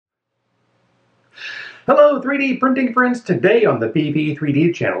Hello 3D printing friends! Today on the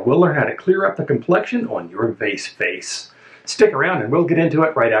PV3D channel we'll learn how to clear up the complexion on your vase face. Stick around and we'll get into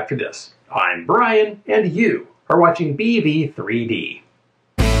it right after this. I'm Brian and you are watching PV3D.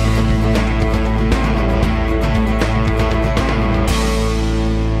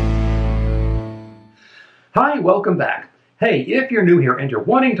 Hi, welcome back. Hey, if you're new here and you're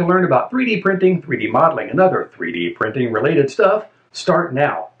wanting to learn about 3D printing, 3D modeling, and other 3D printing related stuff, start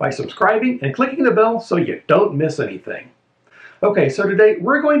now by subscribing and clicking the bell so you don't miss anything. Okay, so today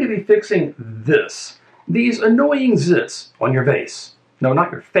we're going to be fixing these annoying zits on your vase. No, not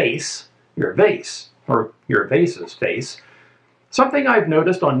your face, your vase, or your vase's face. Something I've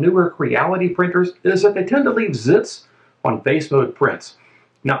noticed on newer Creality printers is that they tend to leave zits on vase mode prints.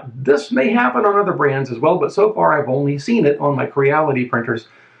 Now, this may happen on other brands as well, but so far I've only seen it on my Creality printers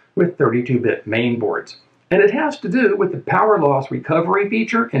with 32-bit main boards. And it has to do with the power loss recovery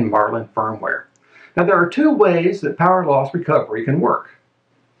feature in Marlin firmware. Now, there are two ways that power loss recovery can work.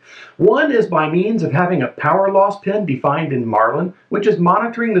 One is by means of having a power loss pin defined in Marlin, which is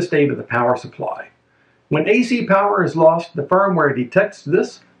monitoring the state of the power supply. When AC power is lost, the firmware detects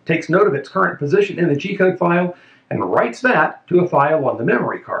this, takes note of its current position in the G-code file, and writes that to a file on the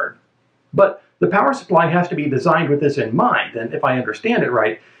memory card. But the power supply has to be designed with this in mind, and if I understand it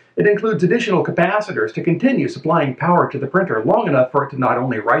right, it includes additional capacitors to continue supplying power to the printer long enough for it to not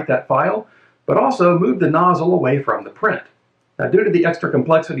only write that file, but also move the nozzle away from the print. Now, due to the extra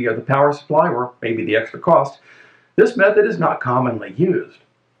complexity of the power supply, or maybe the extra cost, this method is not commonly used.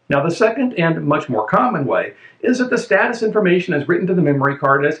 Now, the second and much more common way is that the status information is written to the memory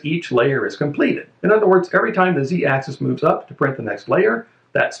card as each layer is completed. In other words, every time the Z-axis moves up to print the next layer,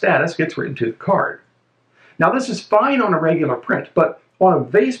 that status gets written to the card. Now, this is fine on a regular print, but on a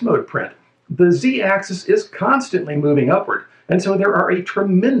vase mode print, the Z-axis is constantly moving upward, and so there are a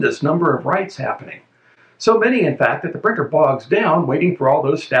tremendous number of writes happening. So many, in fact, that the printer bogs down waiting for all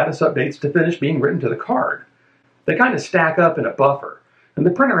those status updates to finish being written to the card. They kind of stack up in a buffer, and the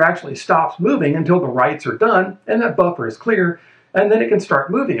printer actually stops moving until the writes are done and that buffer is clear, and then it can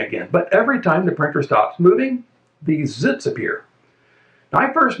start moving again. But every time the printer stops moving, these zits appear. Now,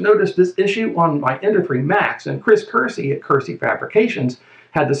 I first noticed this issue on my endif Max, and Kersey at Kersey Fabrications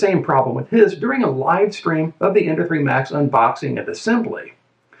had the same problem with his during a live stream of the endif Max unboxing and assembly.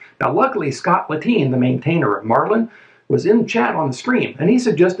 Now, luckily, Scott Latine, the maintainer of Marlin, was in chat on the stream, and he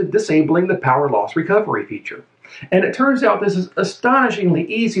suggested disabling the power loss recovery feature. And it turns out this is astonishingly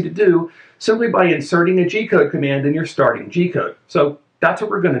easy to do simply by inserting a G-code command in your starting G-code. So that's what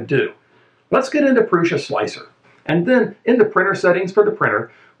we're going to do. Let's get into PrusaSlicer. And then in the printer settings for the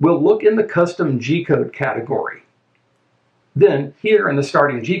printer, we'll look in the custom G-code category. Then here in the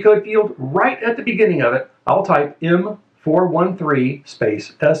starting G-code field, right at the beginning of it, I'll type M413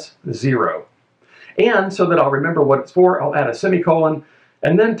 S0. And so that I'll remember what it's for, I'll add a semicolon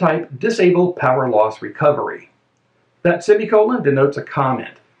and then type disable power loss recovery. That semicolon denotes a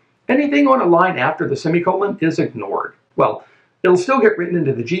comment. Anything on a line after the semicolon is ignored. Well, it'll still get written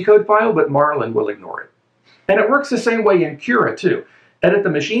into the G-code file, but Marlin will ignore it. And it works the same way in Cura too. Edit the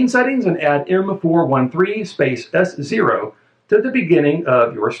machine settings and add M413 S0 to the beginning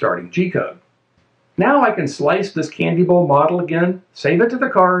of your starting G-code. Now I can slice this candy bowl model again, save it to the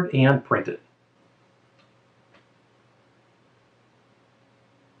card, and print it.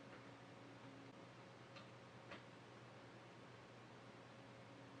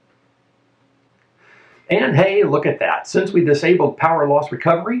 And hey, look at that. Since we disabled power loss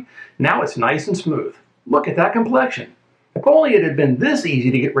recovery, now it's nice and smooth. Look at that complexion. If only it had been this easy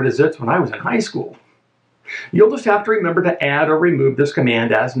to get rid of zits when I was in high school. You'll just have to remember to add or remove this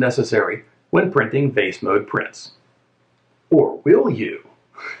command as necessary when printing vase mode prints. Or will you?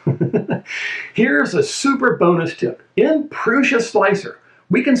 Here's a super bonus tip. In PrusaSlicer,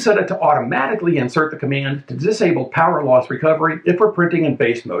 we can set it to automatically insert the command to disable power loss recovery if we're printing in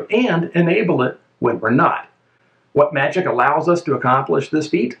vase mode and enable it when we're not. What magic allows us to accomplish this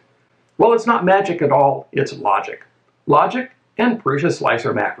feat? Well, it's not magic at all, it's logic. Logic and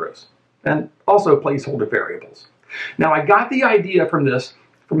PrusaSlicer Macros, and also placeholder variables. Now, I got the idea from this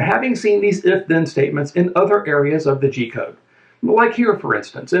from having seen these if-then statements in other areas of the G-code. Like here, for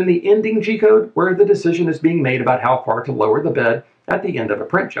instance, in the ending G-code, where the decision is being made about how far to lower the bed at the end of a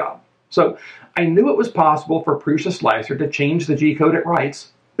print job. So I knew it was possible for PrusaSlicer to change the G-code it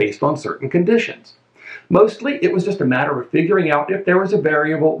writes based on certain conditions. Mostly, it was just a matter of figuring out if there was a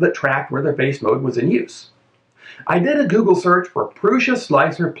variable that tracked where the vase mode was in use. I did a Google search for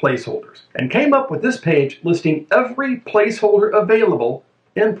PrusaSlicer Placeholders and came up with this page listing every placeholder available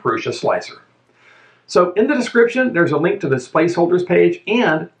in PrusaSlicer. So in the description, there's a link to this placeholders page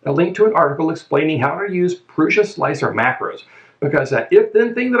and a link to an article explaining how to use PrusaSlicer Macros, because that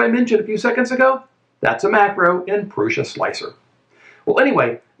if-then thing that I mentioned a few seconds ago, that's a macro in PrusaSlicer. Well,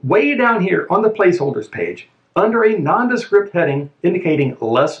 anyway, way down here on the placeholders page, under a nondescript heading indicating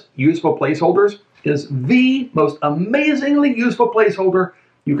less useful placeholders, is the most amazingly useful placeholder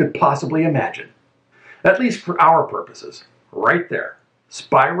you could possibly imagine. At least for our purposes. Right there.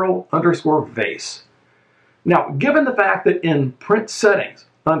 Spiral_vase. Now, given the fact that in print settings,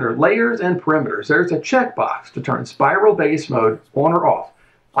 under layers and perimeters, there's a checkbox to turn spiral vase mode on or off,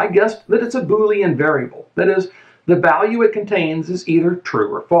 I guessed that it's a Boolean variable. That is, the value it contains is either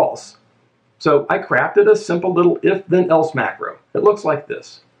true or false. So I crafted a simple little if-then-else macro. It looks like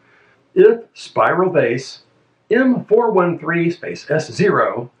this. If spiral vase M413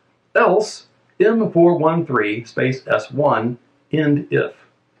 S0, else M413 S1, end if.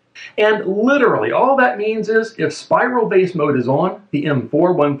 And literally all that means is if spiral vase mode is on, the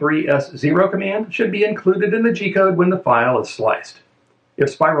M413 S0 command should be included in the G-code when the file is sliced. If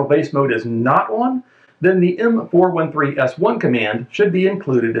spiral vase mode is not on, then the M413 S1 command should be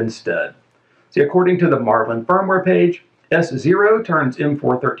included instead. See, according to the Marlin firmware page, S0 turns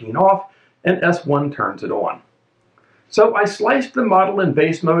M413 off and S1 turns it on. So I sliced the model in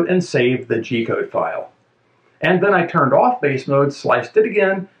vase mode and saved the G-code file. And then I turned off vase mode, sliced it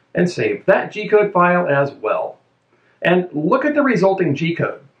again, and saved that G-code file as well. And look at the resulting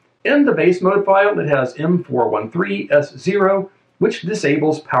G-code. In the vase mode file, it has M413 S0, which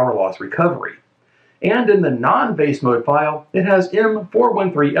disables power loss recovery. And in the non-vase mode file, it has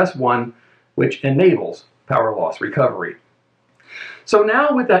M413 S1, which enables power loss recovery. So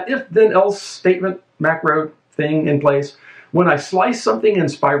now with that if-then-else statement macro thing in place, when I slice something in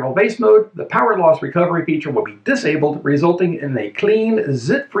spiral vase mode, the power loss recovery feature will be disabled, resulting in a clean,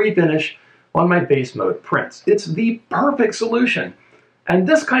 zit-free finish on my vase mode prints. It's the perfect solution. And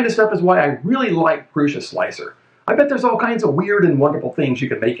this kind of stuff is why I really like PrusaSlicer. I bet there's all kinds of weird and wonderful things you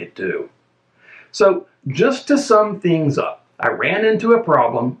can make it do. So just to sum things up, I ran into a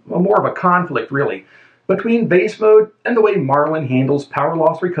problem, more of a conflict really, between vase mode and the way Marlin handles power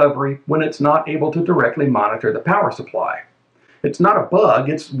loss recovery when it's not able to directly monitor the power supply. It's not a bug,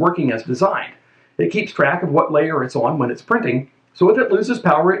 it's working as designed. It keeps track of what layer it's on when it's printing, so if it loses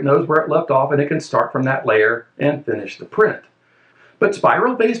power, it knows where it left off and it can start from that layer and finish the print. But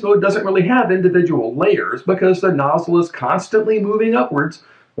spiral vase mode doesn't really have individual layers because the nozzle is constantly moving upwards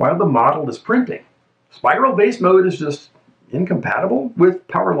while the model is printing. Spiral vase mode is just incompatible with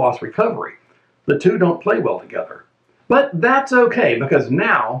power loss recovery. The two don't play well together. But that's okay, because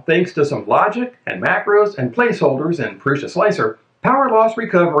now, thanks to some logic and macros and placeholders in PrusaSlicer, power loss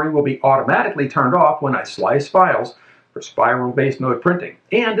recovery will be automatically turned off when I slice files for spiral vase mode printing,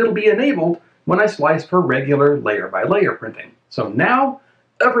 and it'll be enabled when I slice for regular layer-by-layer printing. So now,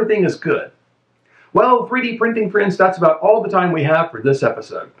 everything is good. Well, 3D printing friends, that's about all the time we have for this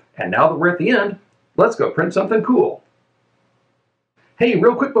episode. And now that we're at the end, let's go print something cool. Hey,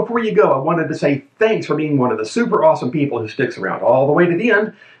 real quick before you go, I wanted to say thanks for being one of the super awesome people who sticks around all the way to the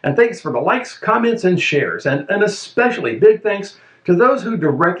end, and thanks for the likes, comments, and shares, and an especially big thanks to those who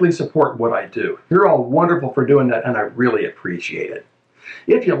directly support what I do. You're all wonderful for doing that, and I really appreciate it.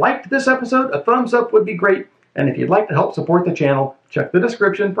 If you liked this episode, a thumbs up would be great, and if you'd like to help support the channel, check the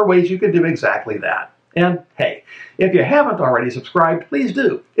description for ways you can do exactly that. And hey, if you haven't already subscribed, please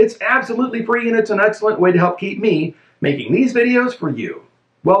do. It's absolutely free, and it's an excellent way to help keep me making these videos for you.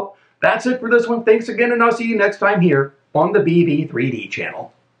 Well, that's it for this one. Thanks again, and I'll see you next time here on the BV3D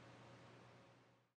channel.